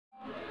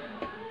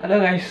Hello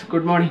guys,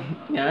 good morning.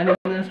 I am a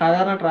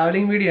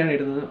traveling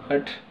video,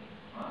 but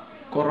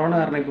Corona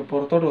is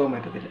not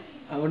going to be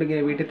I want to get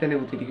a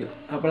video.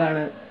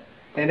 I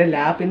am a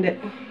lap in the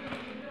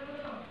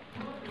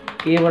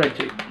keyboard.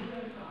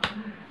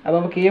 I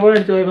am a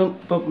keyboard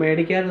to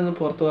medical and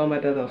Porto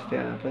Mata.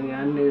 I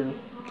am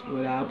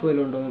a app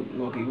Google.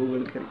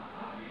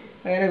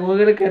 I am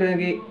Google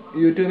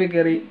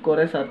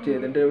YouTube search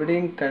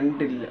everything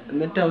country.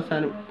 Hindi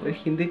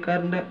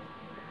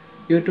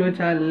YouTube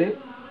channel.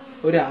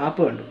 One app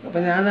ഉണ്ട്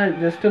അപ്പോൾ ഞാൻ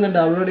just ഒന്ന്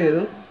download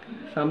ചെയ്തു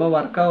സംഭവം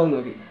work ആവുമെന്ന്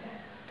നോക്കി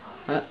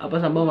അപ്പോൾ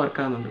സംഭവം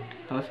വർക്ക് ആവുന്നുണ്ട്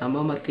അപ്പോൾ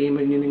സംഭവം വർക്ക്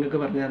ചെയ്യുമ്പോൾ ഇനി നിങ്ങൾക്ക്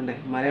പറഞ്ഞു തരണ്ടേ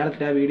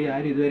മലയാളത്തിൽ ആ വീഡിയോ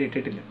ആരും ഇതുവരെ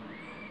ഇട്ടിട്ടില്ല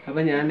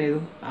അപ്പോൾ ഞാൻ ചെയ്തു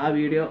ആ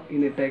വീഡിയോ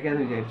ഇന്ന്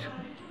ഇട്ടേക്കാന്ന് വിചാരിച്ചു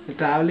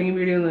ട്രാവലിംഗ്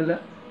വീഡിയോ ഒന്നുമല്ല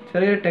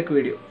ചെറിയൊരു ടെക്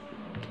വീഡിയോ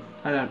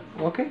അതാണ്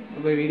ഓക്കെ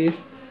അപ്പോൾ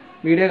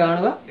വീഡിയോ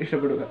കാണുക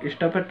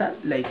ഇഷ്ടപ്പെട്ടാൽ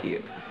ലൈക്ക്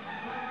ചെയ്യുക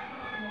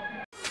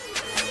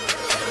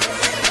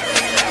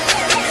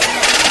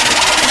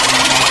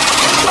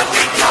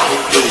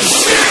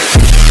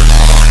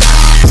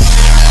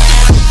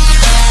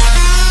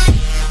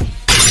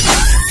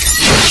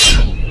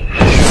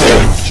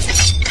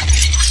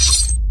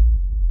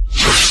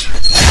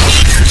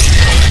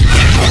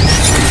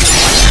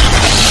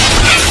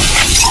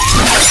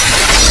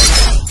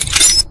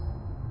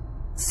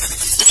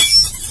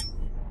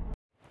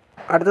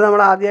അടുത്ത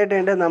നമ്മൾ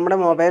ആദ്യമായിട്ട് നമ്മുടെ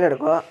മൊബൈൽ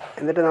എടുക്കുക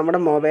എന്നിട്ട് നമ്മുടെ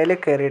മൊബൈലിൽ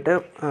കയറിയിട്ട്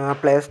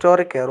പ്ലേ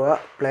സ്റ്റോറിൽ കയറുക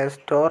പ്ലേ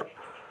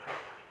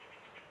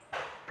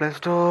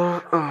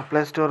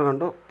സ്റ്റോർ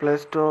കണ്ടു പ്ലേ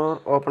സ്റ്റോർ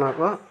ഓപ്പൺ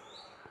ആക്കുക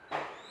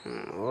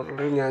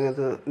ഓൾറെഡി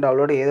ഞാനത്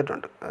ഡൗൺലോഡ്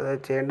ചെയ്തിട്ടുണ്ട് അത്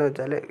ചെയ്യേണ്ടത്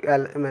വെച്ചാൽ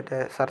മറ്റേ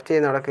സെർച്ച്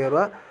ചെയ്യുന്ന അവിടെ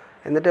കയറുക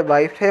എന്നിട്ട്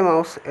വൈഫൈ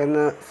മൗസ്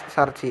എന്ന്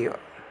സെർച്ച് ചെയ്യുക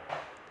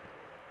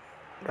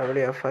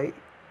WFIMOUSE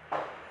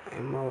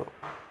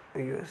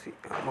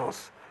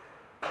മൗസ്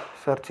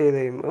സെർച്ച് ചെയ്ത്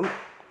കഴിയുമ്പം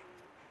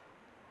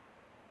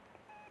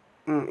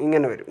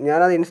ഇങ്ങനെ വരും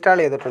ഞാനത് ഇൻസ്റ്റാൾ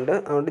ചെയ്തിട്ടുണ്ട്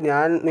അതുകൊണ്ട്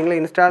നിങ്ങൾ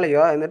ഇൻസ്റ്റാൾ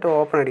ചെയ്യുക എന്നിട്ട്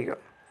ഓപ്പൺ അടിക്കുക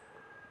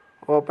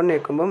ഓപ്പൺ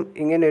നിൽക്കുമ്പം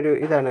ഇങ്ങനെയൊരു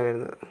ഇതാണ്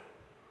വരുന്നത്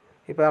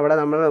ഇപ്പോൾ അവിടെ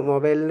നമ്മൾ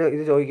മൊബൈലിൽ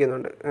ഇത്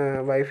ചോദിക്കുന്നുണ്ട്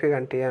വൈഫൈ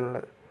കണക്ട്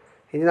ചെയ്യാനുള്ളത്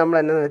ഇനി നമ്മൾ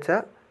എന്താണെന്ന്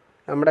വെച്ചാൽ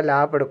നമ്മുടെ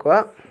ലാപ്പ് എടുക്കുക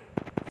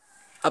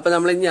അപ്പോൾ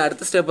നമ്മൾ ഇനി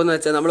അടുത്ത സ്റ്റെപ്പ് എന്ന്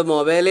വെച്ചാൽ നമ്മൾ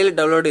മൊബൈലിൽ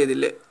ഡൗൺലോഡ്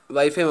ചെയ്തില്ലേ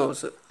വൈഫൈ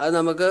മൗസ് അത്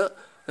നമുക്ക്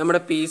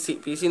നമ്മുടെ പി സി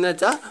എന്ന്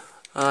വെച്ചാൽ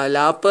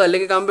ലാപ്പ്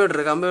അല്ലെങ്കിൽ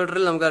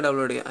കമ്പ്യൂട്ടറിൽ നമുക്ക് അത്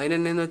ഡൗൺലോഡ് ചെയ്യാം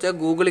അതിനെന്നു വെച്ചാൽ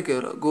ഗൂഗിളിൽ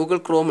കയറുക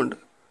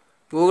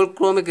ഗൂഗിൾ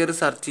ക്രോമിൽ കയറി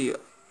സെർച്ച് ചെയ്യുക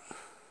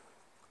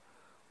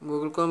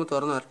ഗൂഗിൾ ക്രോം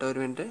തുറന്നു വരട്ടെ ഒരു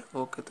മിനിറ്റ്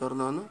ഓക്കെ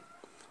തുറന്നു വന്നു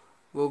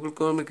ഗൂഗിൾ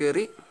ക്രോമിൽ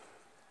കയറി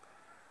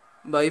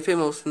വൈഫൈ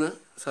മൗസ് എന്ന്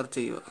സെർച്ച്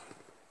ചെയ്യുക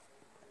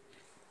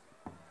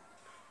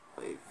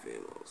വൈഫൈ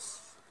മൗസ്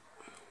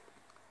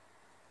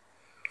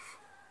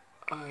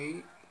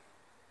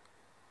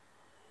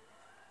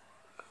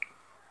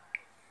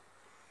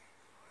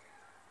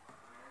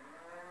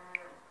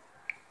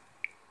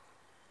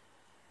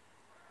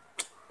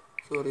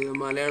സോറി ഇത്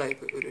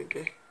മലയാളമായിപ്പോയി ഒരു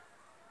minute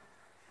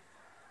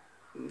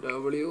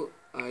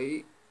WIFI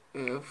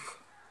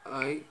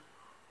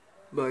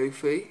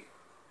wifi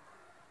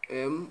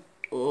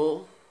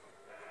MOUSE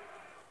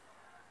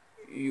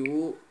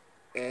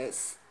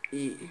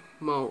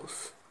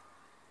mouse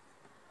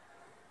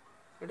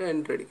ഇവിടെ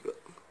എൻ്റർ അടിക്കുക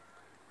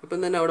ഇപ്പം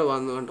തന്നെ അവിടെ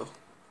വന്നു കണ്ടോ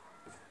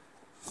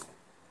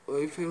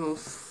വൈഫൈ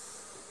മൗസ്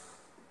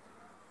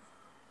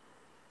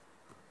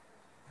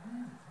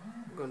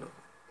കണ്ടോ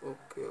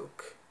ഓക്കെ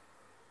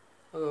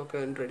അതൊക്കെ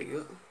എൻ്റർ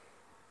അടിക്കുക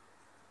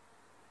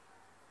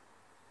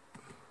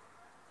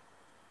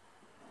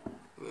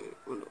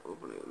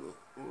ഓപ്പൺ ചെയ്യുന്നു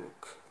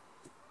ഓക്കെ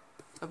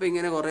അപ്പോൾ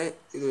ഇങ്ങനെ കുറേ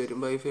ഇത്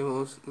വരും വൈഫൈ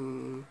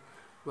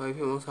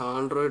മൗസ്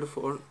ആൻഡ്രോയിഡ്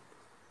ഫോൺ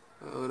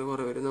അങ്ങനെ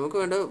കുറേ വരും നമുക്ക്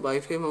വേണ്ട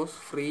വൈഫൈ മൗസ്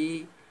ഫ്രീ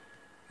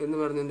എന്ന്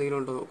പറഞ്ഞ് എന്തെങ്കിലും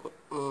ഉണ്ടോ നോക്കുക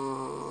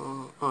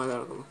അത്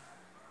നടക്കുന്നു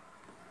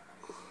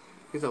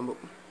ഈ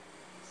സംഭവം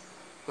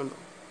കണ്ടോ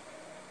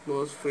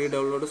മൗസ് ഫ്രീ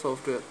ഡൗൺലോഡ്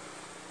സോഫ്റ്റ്വെയർ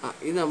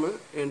ഇത് നമ്മൾ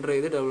എൻ്റർ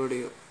ചെയ്ത് ഡൗൺലോഡ്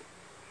ചെയ്യുക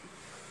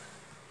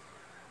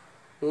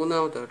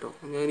മൂന്നാമത്തെ കേട്ടോ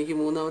എനിക്ക്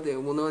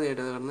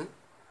മൂന്നാമതായിട്ടാണ് കാരണം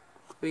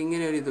അപ്പോൾ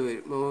ഇങ്ങനെ ഒരു ഇത്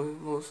വരും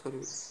മൗസ്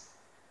സർവീസ്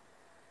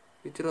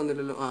പിക്ചർ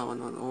വന്നില്ലല്ലോ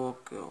വന്നു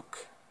ഓക്കെ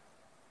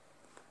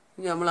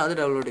ഇനി നമ്മൾ അത്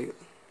ഡൗൺലോഡ് ചെയ്യും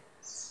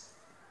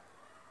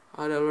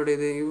ഡൗൺലോഡ്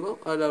ചെയ്ത് കഴിയുമ്പോൾ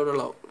അത്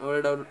ഡൗൺലോഡ് ആവും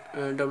അവിടെ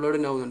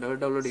ഡൗൺലോഡിങ് ആവുന്നുണ്ട് അവിടെ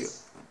ഡൗൺലോഡ്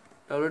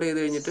ചെയ്ത്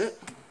കഴിഞ്ഞിട്ട്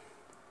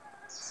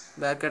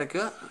ബാക്ക്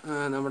അടയ്ക്കുക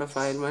നമ്മുടെ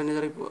ഫയൽ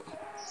മാനേജറിൽ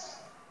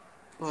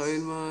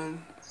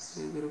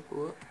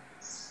പോവുക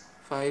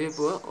ഫയലിൽ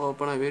പോവുക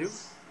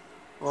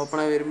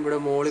ഓപ്പണായി വരും ഇവിടെ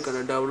മുകളിൽ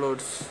കണ്ടോ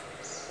ഡൗൺലോഡ്സ്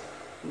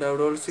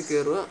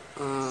കയറുക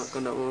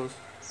കണ്ടോ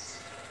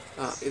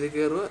ഇത്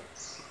കയറുക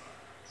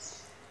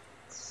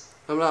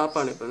നമ്മൾ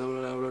ആപ്പാണ് ഇപ്പോൾ നമ്മൾ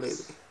ഡൗൺലോഡ്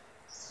ചെയ്ത്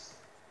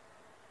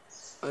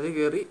അത്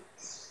കയറി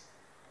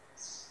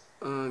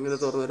ഇങ്ങനെ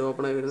തുറന്നു വരും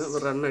ഓപ്പണായി വരുന്നത്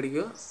അപ്പോൾ റൺ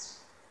അടിക്കുക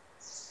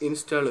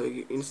ഇൻസ്റ്റാൾ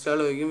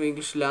വയ്ക്കും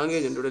ഇംഗ്ലീഷ്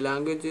ലാംഗ്വേജ് ഉണ്ട് ഇവിടെ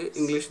ലാംഗ്വേജ്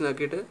ഇംഗ്ലീഷിൽ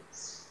നിന്നാക്കിയിട്ട്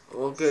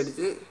ഓക്കെ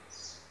അടിച്ച്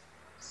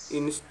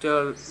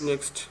ഇൻസ്റ്റാൾ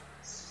നെക്സ്റ്റ്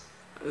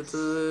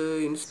അടുത്തത്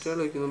ഇൻസ്റ്റാൾ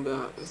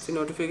വയ്ക്കുമ്പോൾ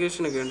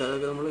നോട്ടിഫിക്കേഷനൊക്കെ ഉണ്ട്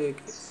അതൊക്കെ നമ്മൾ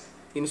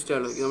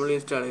ഇൻസ്റ്റാൾ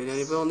ചെയ്യും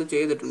ഞാനിപ്പോൾ ഒന്ന്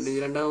ചെയ്തിട്ടുണ്ട്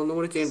രണ്ടാമതൊന്നും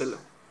കൂടി ചെയ്യണ്ടല്ലോ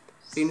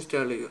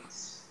ഇൻസ്റ്റാൾ ചെയ്യുക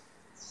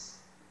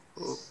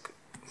ഓക്കെ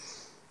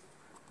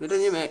എന്നിട്ട്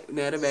ഇനി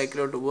നേരെ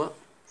ബാക്കിലോട്ട് പോവാം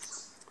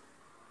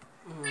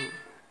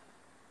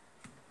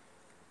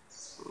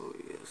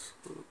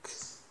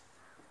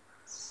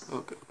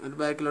ഒരു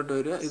ബാക്കിലോട്ട്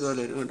വരിക, ഇതുപോലെ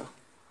വരും കേട്ടോ.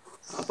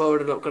 അപ്പോൾ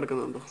അവിടെ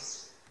കിടക്കുന്നുണ്ടോ?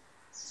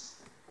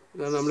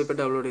 ഇതാണ് നമ്മളിപ്പോൾ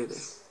ഡൗൺലോഡ്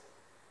ചെയ്തത്.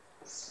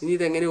 ഇനി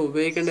ഇതെങ്ങനെ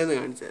ഉപയോഗിക്കേണ്ടതെന്ന്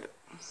കാണിച്ചു തരാം.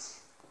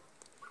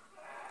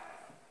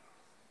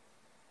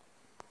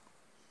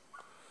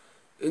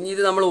 ഇനി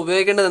ഇത് നമ്മൾ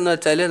ഉപയോഗിക്കേണ്ടതെന്ന്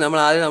വെച്ചാൽ നമ്മൾ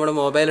ആദ്യം നമ്മുടെ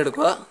മൊബൈൽ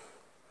എടുക്കുക.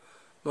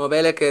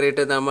 മൊബൈലിൽ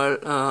കയറിയിട്ട് നമ്മൾ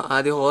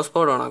ആദ്യം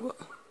ഹോട്ട്സ്പോട്ട് ഓണാക്കുക.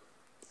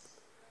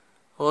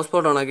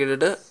 ഹോട്ട്സ്പോട്ട്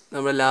ഓണാക്കിയിട്ടിട്ട്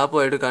നമ്മൾ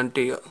ലാപ്പുമായിട്ട് കണക്ട്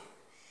ചെയ്യുക.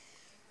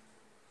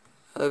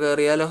 അതൊക്കെ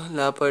അറിയാലോ.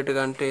 ലാപ്പുമായിട്ട്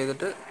കണക്ട്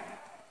ചെയ്തിട്ട്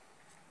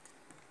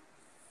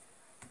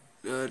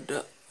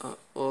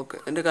ഓക്കെ,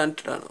 എൻ്റെ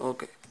കണക്റ്റഡാണ്.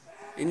 ഓക്കെ,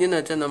 ഇനിയെന്ന്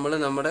വെച്ചാൽ നമ്മൾ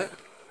നമ്മുടെ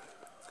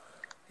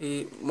ഈ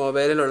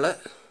മൊബൈലിലുള്ള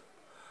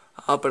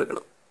ആപ്പ്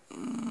എടുക്കണം.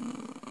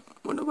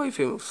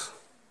 വൈഫൈ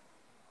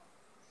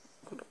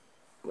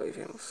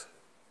മൂവ്സ്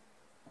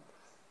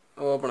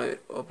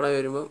ഓപ്പണായി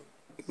വരുമ്പോൾ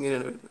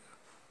ഇങ്ങനെയാണ് വരുന്നത്.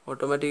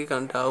 ഓട്ടോമാറ്റിക്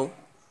കണക്റ്റ് ആവും.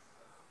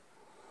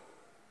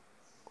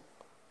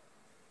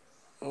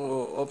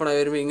 ഓപ്പണായി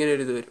വരുമ്പോൾ ഇങ്ങനെ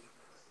ഒരു ഇത് വരും.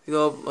 ഇത്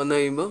വന്നു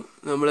കഴിയുമ്പോൾ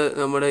നമ്മൾ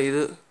നമ്മുടെ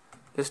ഇത്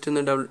ജസ്റ്റ്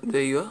ഒന്ന് ഇത്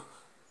ചെയ്യുക.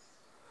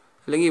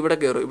 അല്ലെങ്കിൽ ഇവിടെ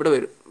കയറും, ഇവിടെ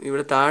വരും.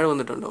 ഇവിടെ താഴെ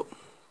വന്നിട്ടുണ്ടാവും,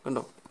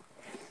 കണ്ടോ?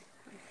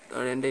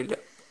 താഴെ എൻ്റെ ഇല്ല,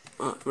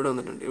 ഇവിടെ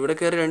വന്നിട്ടുണ്ട്. ഇവിടെ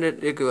കയറി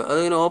രണ്ടിരിക്കുക.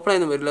 അതിങ്ങനെ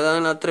ഓപ്പണായൊന്നും വരില്ല,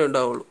 അതങ്ങനെ അത്രേ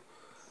ഉണ്ടാവുള്ളൂ,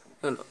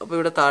 കണ്ടോ? അപ്പോൾ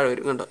ഇവിടെ താഴെ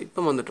വരും, കണ്ടോ?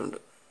 ഇപ്പം വന്നിട്ടുണ്ട്,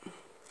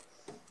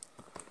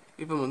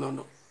 ഇപ്പം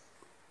വന്നുകൊണ്ടോ?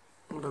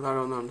 ഇവിടെ താഴെ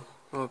വന്നുകൊണ്ടോ?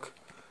 ഓക്കെ.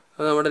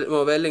 അത് നമ്മുടെ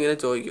മൊബൈലിൽ ഇങ്ങനെ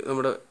ചോദിക്കും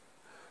നമ്മുടെ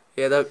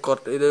ഏതാ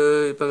ഇത്.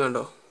 ഇപ്പം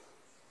കണ്ടോ?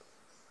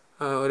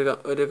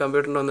 ഒരു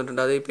കമ്പ്യൂട്ടറിന്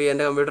വന്നിട്ടുണ്ട്. അത് ഇപ്പോൾ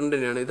എൻ്റെ കമ്പ്യൂട്ടറിൻ്റെ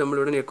തന്നെയാണ്. ഇത്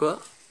നമ്മളിവിടെ ഞെക്കുക,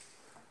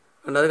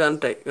 കണ്ടോ? അത്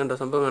കണക്റ്റായി, കണ്ടോ?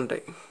 സംഭവം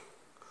കണക്റ്റായി.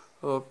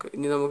 ഓക്കെ,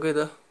 ഇനി നമുക്ക്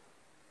ഇതാ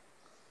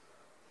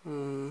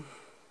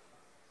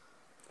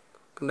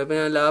കണ്ടോ? ഇപ്പം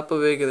ഞാൻ ലാപ്പ്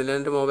ഉപയോഗിക്കുന്നില്ല,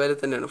 എൻ്റെ മൊബൈലിൽ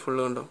തന്നെയാണ്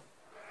ഫുള്ള്. കണ്ടോ?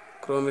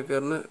 ക്രോമിൽ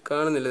കയറുന്ന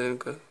കാണുന്നില്ല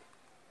നിങ്ങൾക്ക്,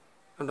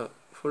 കണ്ടോ?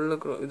 ഫുള്ള്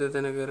ഇതിൽ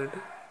തന്നെ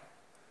കയറിയിട്ട്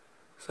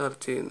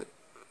സെർച്ച് ചെയ്യുന്നത്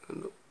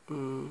കണ്ടോ?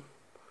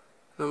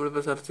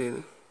 നമ്മളിപ്പോൾ സെർച്ച്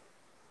ചെയ്യുന്നത്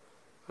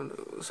കണ്ടോ?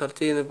 സെർച്ച്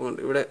ചെയ്യുന്നപ്പോൾ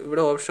ഉണ്ട്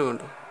ഇവിടെ ഓപ്ഷൻ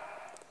കണ്ടോ?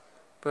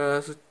 ഇപ്പോൾ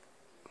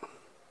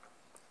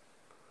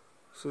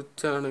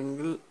സ്വിച്ച്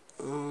ആണെങ്കിൽ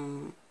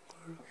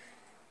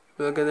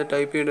ഇതൊക്കെ എന്താ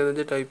ടൈപ്പ് ചെയ്യേണ്ടതെന്ന്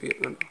വെച്ചാൽ ടൈപ്പ് ചെയ്യാം,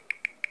 കണ്ടോ?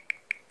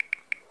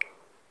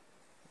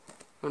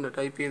 കണ്ടോ?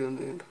 ടൈപ്പ്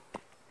ചെയ്തെന്ന് കണ്ടോ?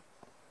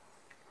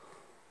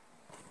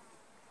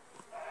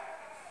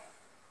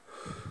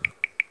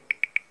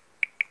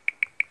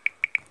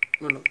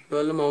 കണ്ടോ?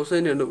 ഇതുപോലെ മൗസ്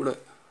തന്നെയുണ്ട് ഇവിടെ.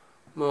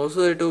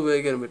 മൗസുമായിട്ട്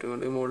ഉപയോഗിക്കാൻ പറ്റും,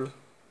 കണ്ടോ? ഈ മുകളിൽ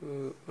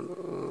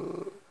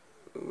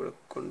ഇവിടെ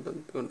കൊണ്ട്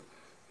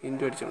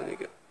ഇൻറ്റു അടിച്ചാണ്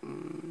നിൽക്കുക.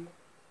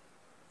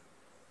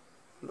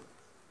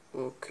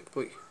 ഓക്കെ,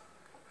 പോയി.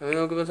 അങ്ങനെ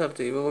നമുക്കിപ്പോൾ സെർച്ച്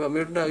ചെയ്യും. ഇപ്പോൾ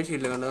കമ്പ്യൂട്ടറിൻ്റെ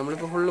ആവശ്യമില്ല, കണ്ടോ?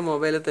 നമ്മളിപ്പോൾ ഫുള്ള്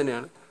മൊബൈലിൽ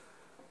തന്നെയാണ്.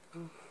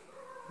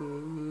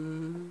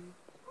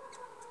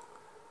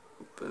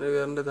 പിന്നെ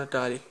കയറേണ്ടത്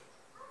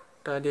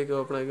ടാലിയൊക്കെ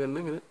ഓപ്പൺ ആക്കി തന്നെ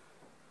ഇങ്ങനെ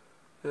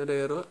നേരെ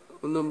കയറുക.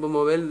 ഒന്നും ഇപ്പോൾ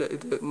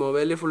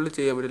മൊബൈലിൽ ഫുള്ള്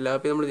ചെയ്യാൻ പറ്റില്ല.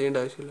 ലാപ്പിൽ നമ്മൾ ചെയ്യേണ്ട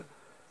ആവശ്യമില്ല.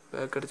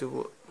 ബാക്കടിച്ച്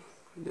പോവുക.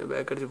 ഞാൻ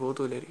ബാക്കടിച്ച്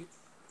പോകത്തുമില്ലായിരിക്കും.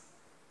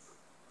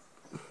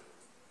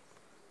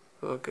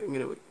 ഓക്കെ,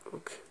 ഇങ്ങനെ പോയി.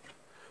 ഓക്കെ,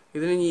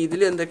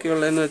 ഇതിൽ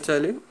എന്തൊക്കെയുള്ളതെന്ന്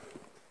വെച്ചാൽ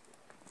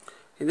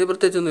ഇത്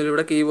പ്രത്യേകിച്ചൊന്നുമില്ല.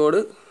 ഇവിടെ കീബോർഡ്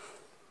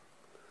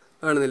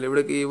കാണുന്നില്ല.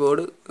 ഇവിടെ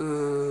കീബോർഡ്,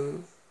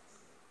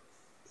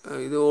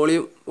 ഇത്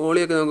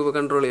ഓളിയൊക്കെ നമുക്കിപ്പോൾ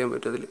കൺട്രോൾ ചെയ്യാൻ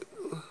പറ്റും അതിൽ.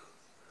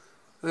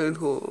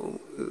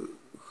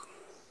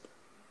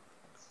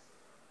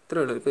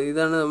 ഇത്രയേ ഉള്ളൂ. ഇപ്പോൾ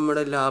ഇതാണ്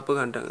നമ്മുടെ ലാപ്പ്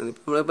കണ്ടാൽ.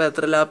 ഇപ്പം നമ്മളിപ്പോൾ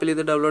എത്ര ലാപ്പിൽ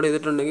ഇത് ഡൗൺലോഡ്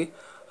ചെയ്തിട്ടുണ്ടെങ്കിൽ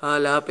ആ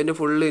ലാപ്പിൻ്റെ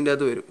ഫുള്ള് ഇതിൻ്റെ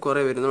അത് വരും,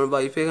 കുറേ വരും. നമ്മൾ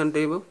വൈഫൈ കണക്ട്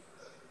ചെയ്യുമ്പോൾ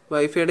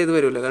വൈഫൈയുടെ ഇത്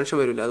വരില്ല, കണക്ഷൻ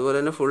വരില്ല. അതുപോലെ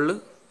തന്നെ ഫുള്ള്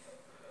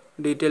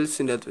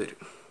ഡീറ്റെയിൽസിൻ്റെ അകത്ത് വരും.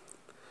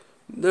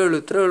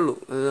 ഇത്രയേ ഉള്ളൂ.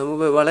 അത്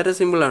നമുക്ക് വളരെ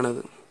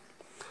സിമ്പിളാണത്.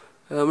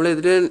 നമ്മൾ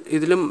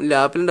ഇതിലും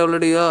ലാപ്പിലും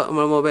ഡൗൺലോഡ് ചെയ്യുക,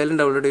 നമ്മൾ മൊബൈലിലും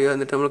ഡൗൺലോഡ് ചെയ്യുക,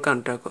 എന്നിട്ട് നമ്മൾ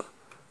കണക്റ്റ് ആക്കുക,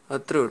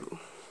 അത്രേ ഉള്ളൂ.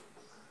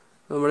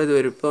 നമ്മളിത്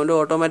വരും. ഇപ്പോൾ അതുകൊണ്ട്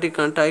ഓട്ടോമാറ്റിക്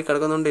കണക്റ്റ് ആയി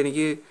കിടക്കുന്നതുകൊണ്ട്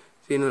എനിക്ക്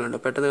സീനുകളുണ്ട്,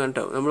 പെട്ടെന്ന്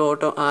കണക്റ്റ് ആവും. നമ്മൾ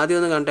ആദ്യം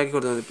ഒന്ന് കണക്റ്റ് ആക്കി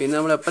കൊടുത്താൽ മതി. പിന്നെ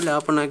നമ്മൾ എപ്പോൾ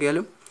ലാപ്പ്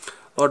ഉണ്ടാക്കിയാലും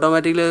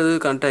ഓട്ടോമാറ്റിക്കലി അത്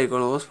കണക്റ്റ്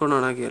ആയിക്കോളും. ഹോട്ട്സ്പോട്ട്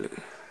ഓണാക്കിയാൽ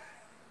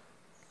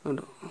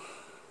കണ്ടോ?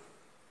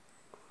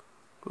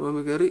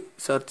 ക്രോമിൽ കയറി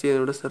സെർച്ച് ചെയ്ത്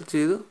ഇവിടെ സെർച്ച്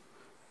ചെയ്ത്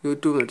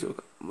യൂട്യൂബ് അടിച്ച്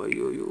നോക്കാം.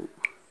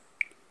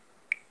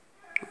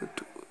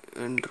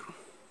 എൻ്റർ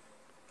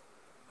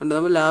കണ്ടോ?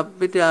 നമ്മൾ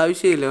ലാപ്പിൻ്റെ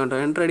ആവശ്യമില്ല, കണ്ടോ?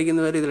 എൻ്റർ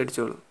അടിക്കുന്നവരെ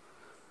ഇതിലടിച്ചോളും.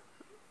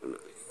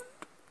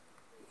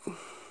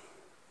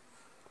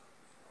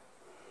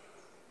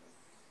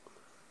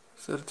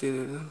 സെർച്ച് ചെയ്ത്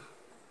വരുന്നത്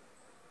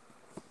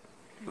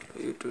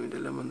യൂട്യൂബിൻ്റെ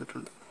എല്ലാം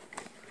വന്നിട്ടുണ്ട്.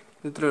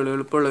 ഇത്രയേ ഉള്ളൂ,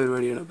 എളുപ്പമുള്ള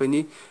പരിപാടിയാണ്. അപ്പോൾ ഇനി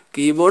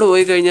കീബോർഡ്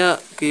പോയി കഴിഞ്ഞാൽ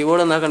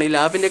കീബോർഡ് നന്നാക്കണം. ഈ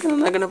ലാപ്പിൻ്റെയൊക്കെ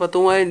നന്നാക്കണേ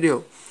 10,000 രൂപയോ.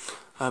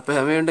 അപ്പോൾ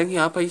സമയമുണ്ടെങ്കിൽ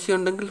ആ പൈസ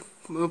ഉണ്ടെങ്കിൽ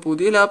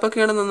പുതിയ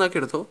ലാപ്പൊക്കെയാണ്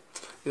നന്നാക്കിയെടുത്തോ.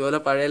 ഇതുപോലെ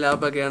പഴയ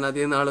ലാപ്പൊക്കെയാണ്,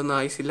 അധികം നാളൊന്നും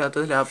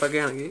ആയുസില്ലാത്തത് ലാപ്പൊക്കെ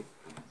ആണെങ്കിൽ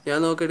ഞാൻ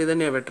നോക്കിയിട്ട് ഇത്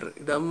തന്നെയാണ് ബെറ്റർ.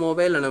 ഇതാകുമ്പോൾ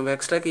മൊബൈലാണ്.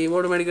 എക്സ്ട്രാ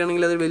കീബോർഡ്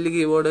മേടിക്കുകയാണെങ്കിൽ അത് വലിയ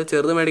കീബോർഡ്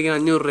ചെറുത് മേടിക്കാൻ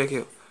 500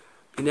 രൂപയ്ക്കോ.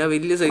 പിന്നെ ആ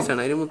വലിയ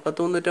സൈസാണ്, അതിന്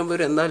 350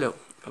 രൂപ എന്തായാലും.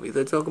 അപ്പോൾ ഇത്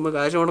വെച്ച് നോക്കുമ്പോൾ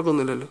കാശ്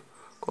മുടക്കൊന്നുമില്ലല്ലോ,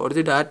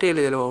 കുറച്ച്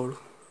ഡാറ്റയല്ലേ ചിലവാവുള്ളൂ.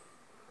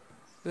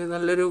 ഇത്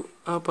നല്ലൊരു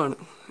ആപ്പാണ്,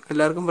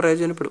 എല്ലാവർക്കും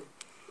പ്രയോജനപ്പെടും.